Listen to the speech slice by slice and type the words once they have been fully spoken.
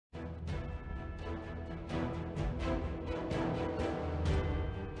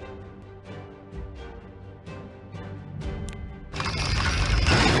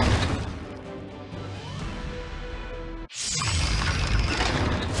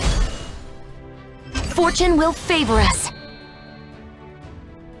Fortune will favor us.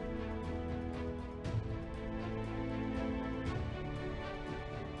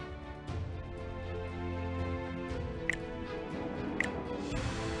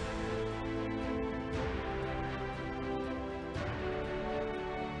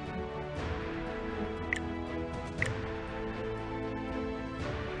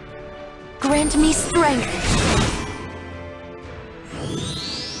 Grant me strength.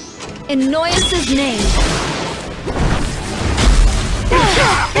 In Noyus's name.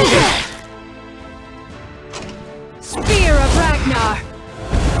 Spear of Ragnar.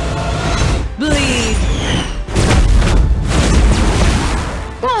 Bleed.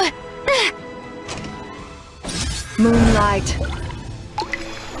 Moonlight.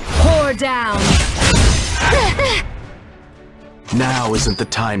 Pour down. Now isn't the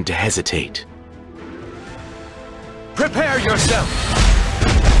time to hesitate. Prepare yourself!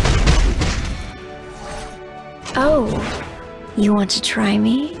 Oh, you want to try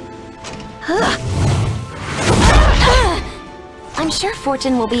me? I'm sure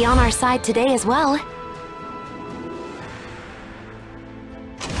Fortune will be on our side today as well.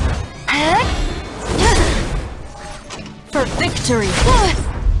 For victory!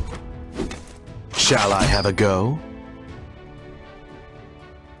 Shall I have a go?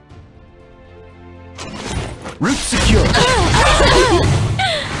 Route secure!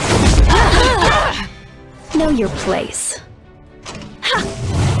 Know your place.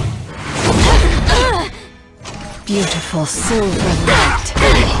 Beautiful silver light.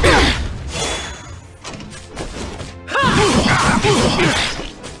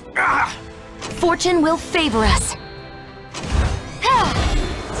 Fortune will favor us.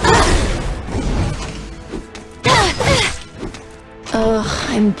 Ugh,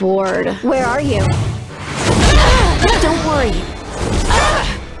 I'm bored. Where are you? Don't worry.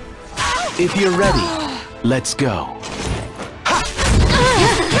 If you're ready, let's go.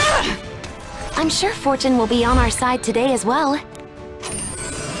 I'm sure Fortune will be on our side today as well.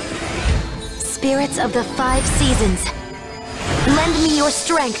 Spirits of the 5 seasons, lend me your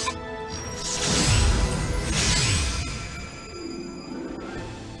strength.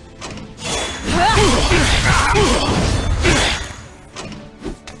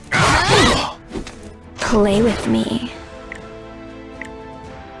 Play with me.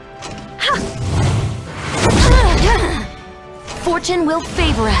 Fortune will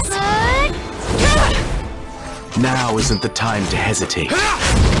favor us. Now isn't the time to hesitate.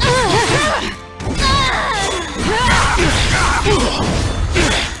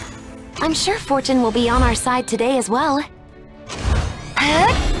 I'm sure Fortune will be on our side today as well.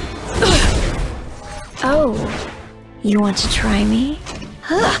 Oh, you want to try me?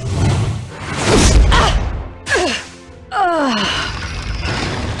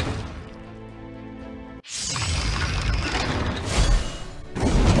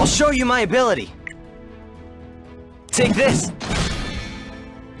 I'll show you my ability. Take this.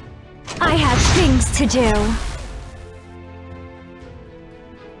 I have things to do.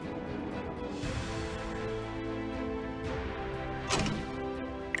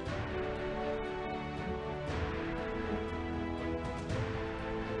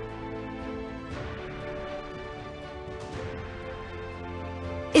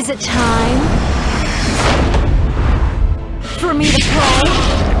 Is it time for me to play?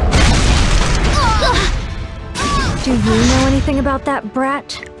 Do you know anything about that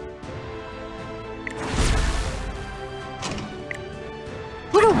brat?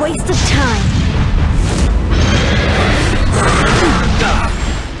 What a waste of time!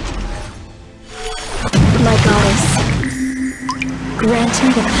 My goddess, grant me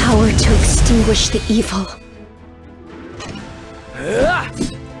the power to extinguish the evil.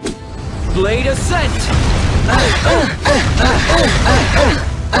 Blade Ascent!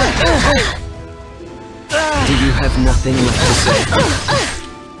 Do you have nothing left to say?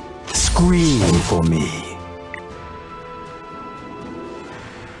 Scream for me.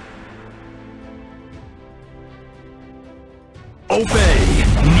 Obey,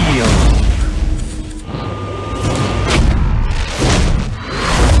 kneel.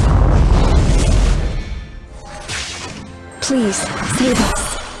 Please, save us.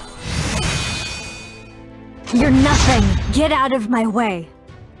 You're nothing! Get out of my way!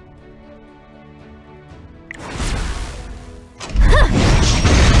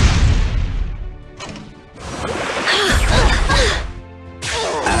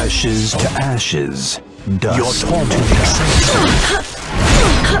 Ashes to ashes, dust your torment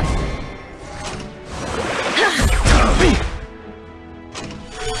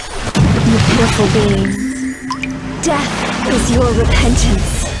You pitiful beings. Death is your repentance.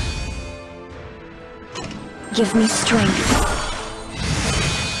 Give me strength.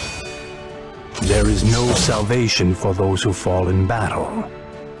 There is no salvation for those who fall in battle.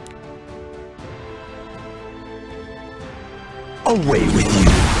 Away with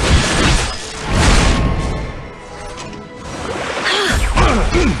you!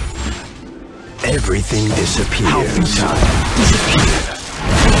 Everything disappears. Disappear.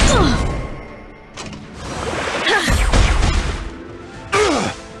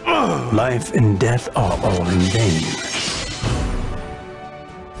 Life and death are all in vain.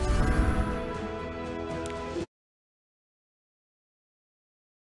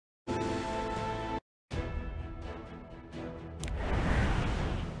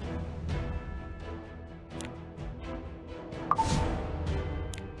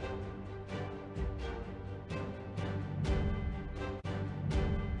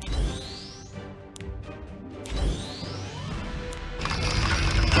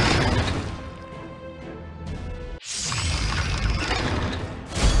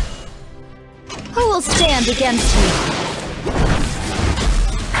 Who will stand against me?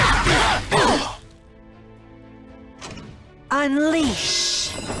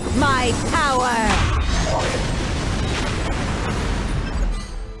 Unleash my power!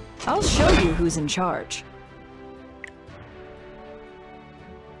 I'll show you who's in charge.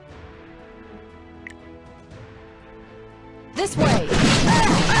 This way!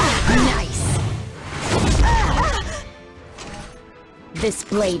 Nice! This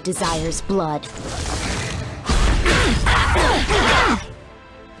blade desires blood.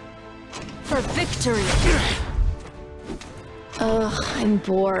 For victory! Ugh, I'm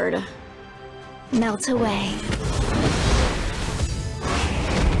bored. Melt away.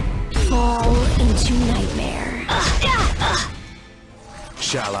 Fall into nightmare.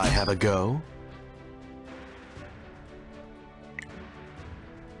 Shall I have a go?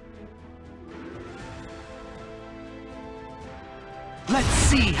 Let's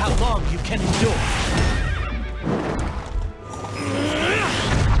see how long you can endure.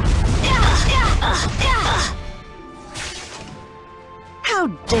 How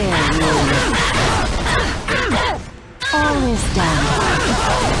dare you! All is done.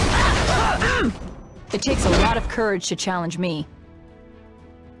 It takes a lot of courage to challenge me.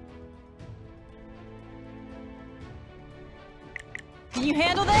 Can you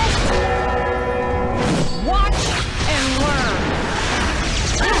handle this? Watch and learn!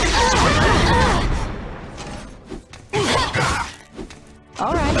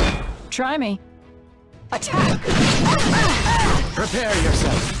 All right, try me. Attack! Prepare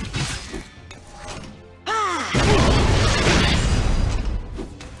yourself.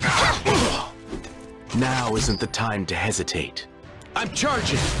 Now isn't the time to hesitate. I'm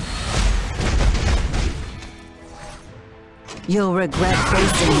charging. You'll regret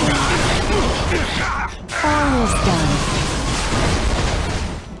facing me. All is done.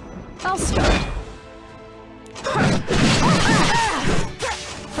 I'll start.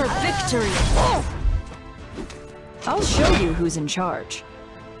 For victory! I'll show you who's in charge.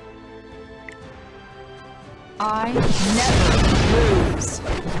 I never lose.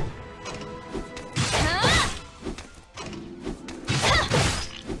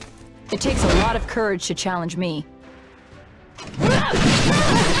 It takes a lot of courage to challenge me.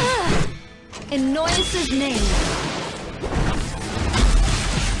 In Noyce's name.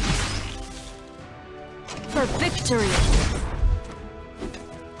 For victory!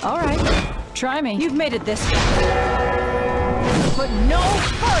 All right, try me. You've made it this far. But no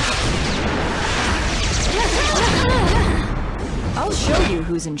further! I'll show you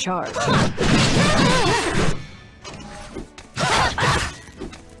who's in charge.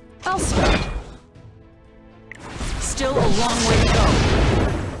 I'll start. Still a long way to go.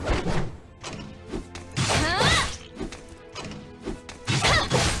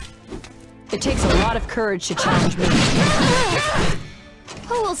 It takes a lot of courage to challenge me.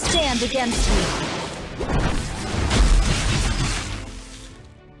 Who will stand against me?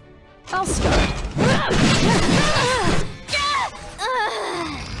 I'll start.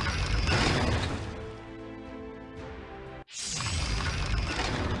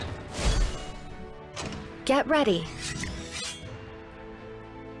 Get ready.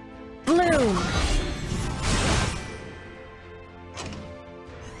 Bloom!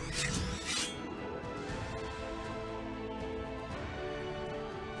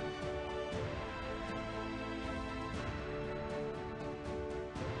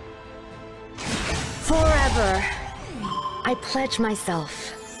 Forever, I pledge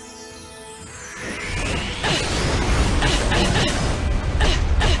myself.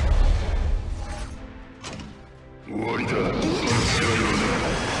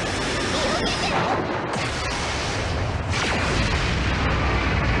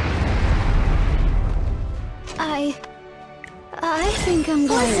 I'm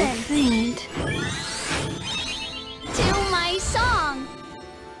going to Listen. faint. To my song.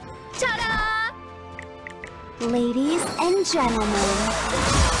 Ta-da! Ladies and gentlemen,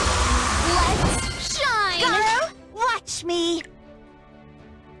 let's shine! Garu, watch me!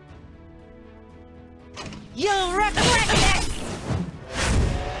 You'll regret this!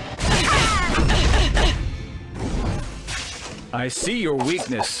 I see your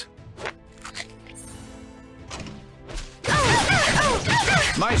weakness.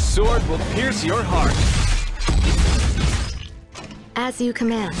 My sword will pierce your heart. As you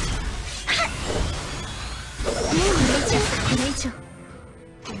command. Rachel,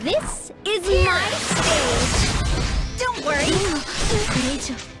 this is my stage. Don't worry.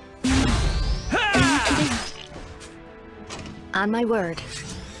 Rachel. On my word.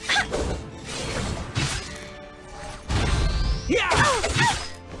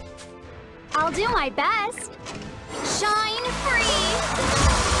 I'll do my best. Shine free.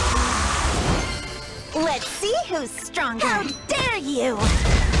 Let's see who's stronger. How dare you!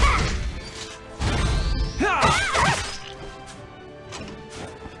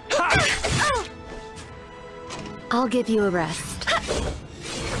 I'll give you a rest.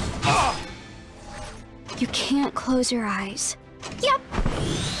 You can't close your eyes. Yep.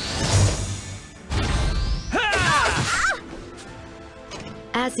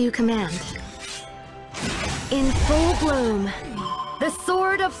 As you command. In full bloom, the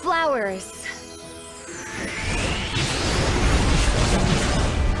Sword of Flowers.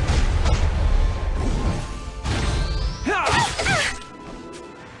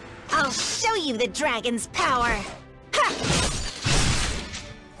 I'll show you the dragon's power.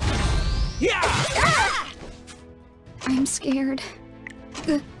 I'm scared.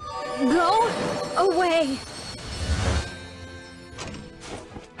 Go away.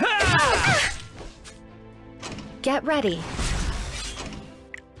 Get ready.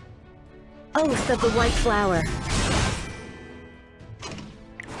 Oath of the White Flower.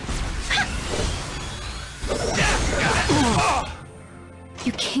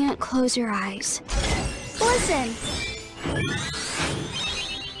 You can't close your eyes. Listen.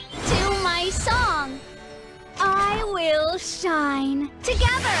 To my song. I will shine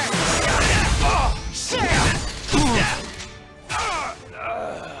together. Sure.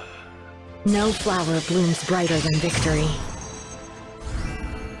 No flower blooms brighter than victory.